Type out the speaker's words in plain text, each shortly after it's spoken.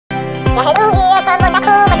Hello here from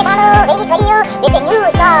Monaco, Monte Carlo, Reni's radio with a new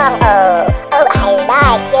song. Oh, I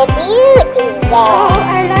like the beauty, yeah. Oh, I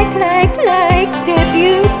like the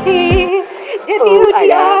beauty, the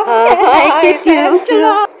beauty of the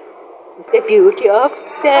life. The beauty of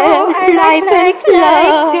the Oh, I life like and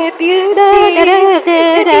love. the beauty of the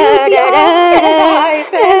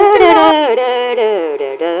life and love.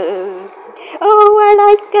 Oh, I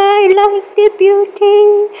like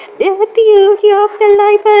the beauty of the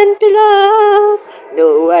life and love.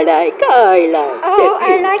 No, I like Oh, the I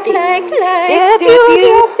like the the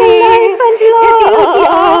beauty of the beauty, life and the love. beauty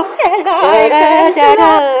of the life and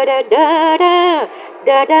love.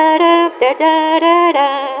 Da da da da da da da.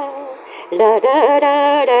 La da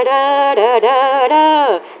da da da da da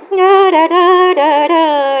da. Da da da da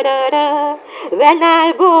da da da. When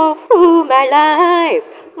I walk through my life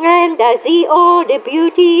and I see all the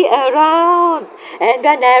beauty around, and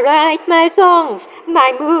when I write my songs,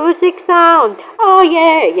 my music sound. Oh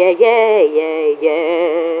yeah, yeah, yeah, yeah,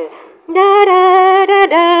 yeah. Da da da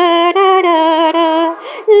da da da da.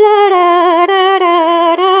 La da da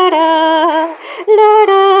da da da. La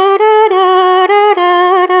da da da da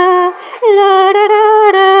da da. La da da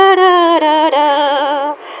da da da da.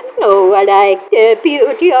 Oh, I like the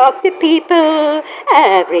beauty of the people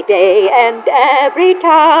every day and every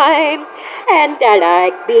time. And I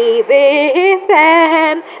like be with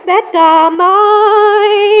them that are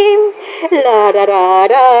mine. La da da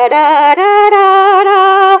da da da da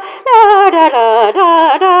da. La da da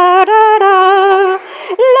da da da da.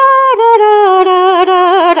 La da da da da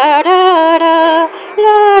da da da.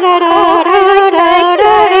 La da da da da da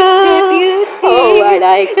da. Oh, I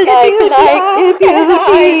like the beauty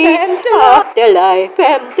of the life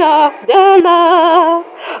and of the love.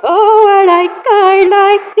 Oh, I like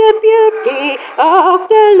the beauty of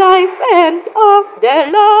the life and of the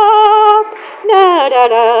love. Da da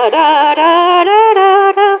da da da da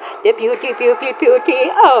da da. The beauty,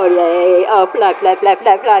 oh yeah, of life,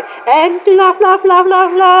 and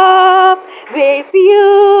love with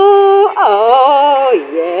you. Oh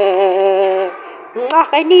yeah.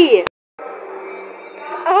 Reni.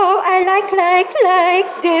 Oh, I like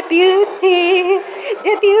the beauty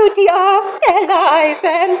of the life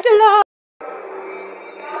and love.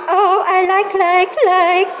 Oh, I like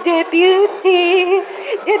the beauty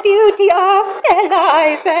of the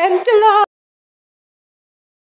life and love.